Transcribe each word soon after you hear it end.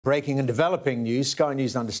Breaking and developing news. Sky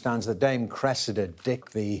News understands that Dame Cressida Dick,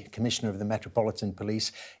 the Commissioner of the Metropolitan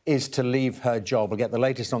Police, is to leave her job. We'll get the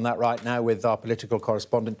latest on that right now with our political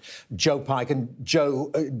correspondent, Joe Pike. And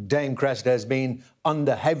Joe, Dame Cressida has been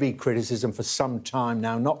under heavy criticism for some time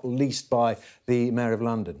now, not least by the Mayor of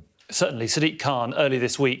London. Certainly. Sadiq Khan earlier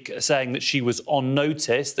this week saying that she was on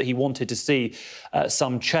notice, that he wanted to see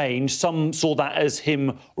some change. Some saw that as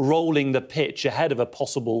him rolling the pitch ahead of a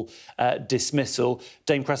possible dismissal.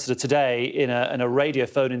 Dame Cressida today in a radio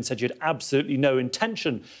phone-in said she had absolutely no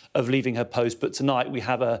intention of leaving her post, but tonight we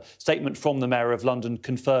have a statement from the Mayor of London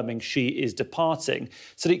confirming she is departing.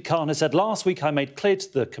 Sadiq Khan has said, "Last week I made clear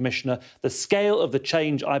to the Commissioner the scale of the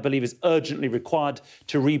change I believe is urgently required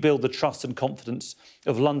to rebuild the trust and confidence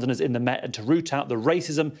of Londoners in the Met and to root out the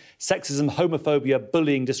racism, sexism, homophobia,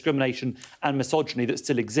 bullying, discrimination and misogyny that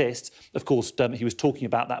still exists." Of course, he was talking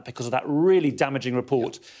about that because of that really damaging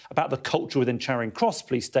report about the culture within Charing Cross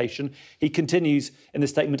Police Station. He continues in the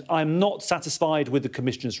statement, "I'm not satisfied with the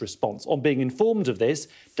Commissioner's response. On being informed of this,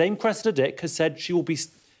 Dame Cressida Dick has said she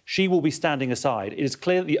will be standing aside. It is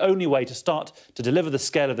clear that the only way to start to deliver the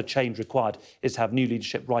scale of the change required is to have new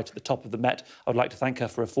leadership right at the top of the Met. I would like to thank her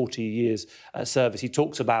for a 40 years service." He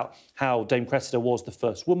talks about how Dame Cressida was the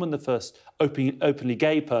first woman, the first openly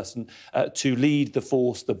gay person to lead the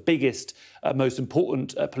force, the biggest, most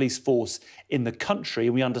important police force in the country.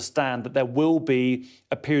 And we understand that there will be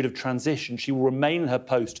a period of transition. She will remain in her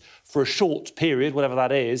post for a short period, whatever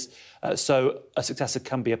that is, so a successor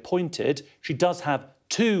can be appointed. She does have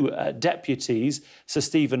two deputies, Sir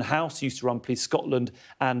Stephen House, used to run Police Scotland,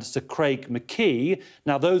 and Sir Craig McKee.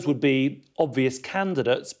 Now, those would be obvious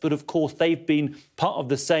candidates, but of course they've been part of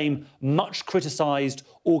the same much criticised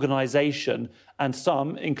organisation, and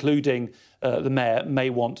some, including the Mayor, may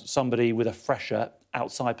want somebody with a fresher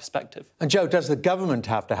outside perspective. And Joe, does the government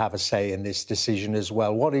have to have a say in this decision as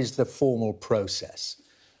well? What is the formal process?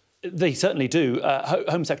 They certainly do.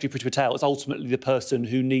 Home Secretary Priti Patel is ultimately the person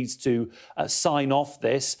who needs to sign off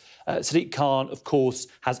this. Sadiq Khan, of course,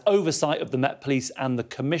 has oversight of the Met Police and the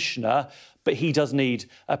Commissioner, but he does need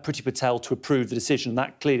Priti Patel to approve the decision.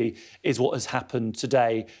 That clearly is what has happened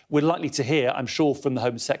today. We're likely to hear, I'm sure, from the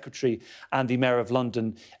Home Secretary and the Mayor of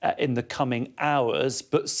London in the coming hours,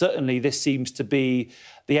 but certainly this seems to be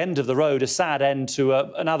the end of the road, a sad end to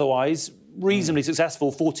an otherwise reasonably successful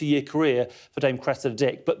 40-year career for Dame Cressida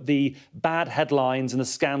Dick. But the bad headlines and the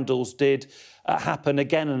scandals did happen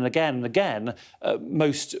again and again and again.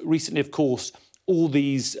 Most recently, of course, all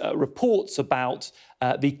these reports about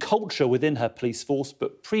the culture within her police force,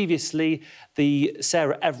 but previously the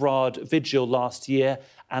Sarah Everard vigil last year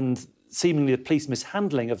and seemingly the police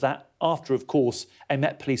mishandling of that after, of course, a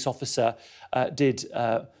Met police officer did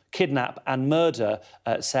kidnap and murder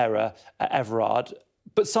Sarah Everard.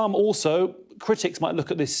 But some also, critics might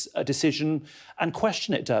look at this decision and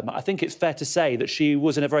question it, Dermot. I think it's fair to say that she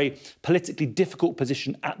was in a very politically difficult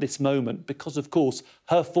position at this moment because, of course,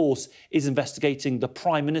 her force is investigating the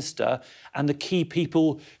Prime Minister and the key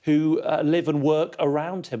people who live and work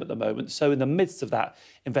around him at the moment. So in the midst of that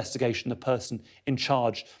investigation, the person in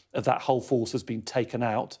charge of that whole force has been taken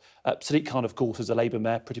out. Sadiq Khan, of course, is a Labour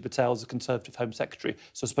Mayor. Priti Patel is a Conservative Home Secretary.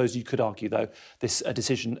 So I suppose you could argue, though, this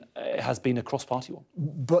decision has been a cross-party one.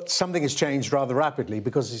 But something has changed rather rapidly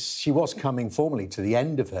because she was coming formally to the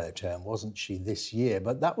end of her term, wasn't she, this year?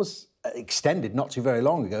 But that was extended not too very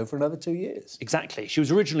long ago for another 2 years. Exactly. She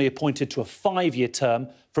was originally appointed to a 5-year term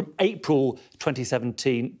from April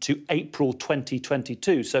 2017 to April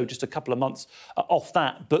 2022, so just a couple of months off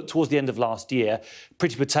that. But towards the end of last year,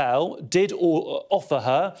 Priti Patel did offer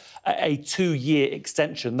her a 2-year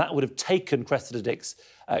extension. That would have taken Cressida Dick's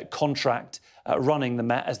contract running the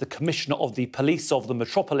Met as the Commissioner of the Police of the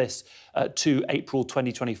Metropolis to April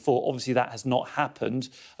 2024. Obviously, that has not happened.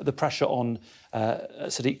 The pressure on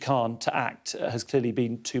Sadiq Khan to act has clearly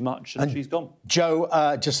been too much, and she's gone.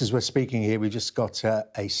 Joe, just as we're speaking here, we've just got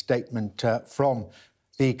a statement from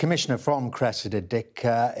the Commissioner from Cressida Dick.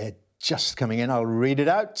 Just coming in, I'll read it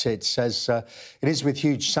out. It says, "It is with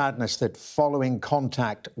huge sadness that following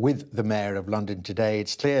contact with the Mayor of London today,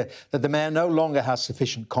 it's clear that the Mayor no longer has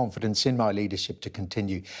sufficient confidence in my leadership to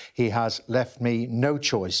continue. He has left me no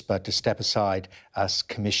choice but to step aside as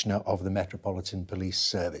Commissioner of the Metropolitan Police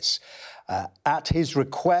Service. At his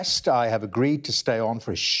request, I have agreed to stay on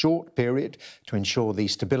for a short period to ensure the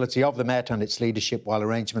stability of the Met and its leadership while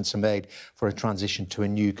arrangements are made for a transition to a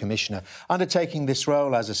new commissioner. Undertaking this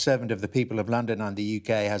role as a servant of the people of London and the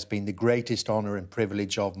UK has been the greatest honour and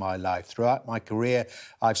privilege of my life. Throughout my career,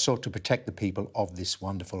 I've sought to protect the people of this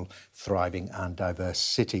wonderful, thriving and diverse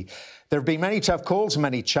city. There have been many tough calls and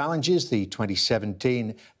many challenges. The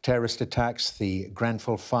 2017 terrorist attacks, the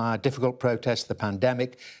Grenfell fire, difficult protests, the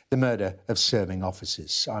pandemic, the murder of serving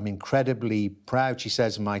officers. I'm incredibly proud, she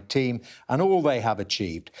says, of my team and all they have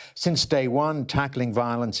achieved. Since day one, tackling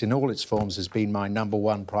violence in all its forms has been my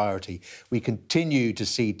 #1 priority. We continue to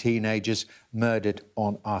see teenagers murdered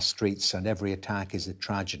on our streets, and every attack is a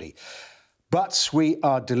tragedy. But we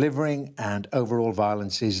are delivering, and overall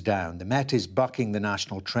violence is down. The Met is bucking the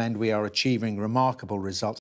national trend. We are achieving remarkable results.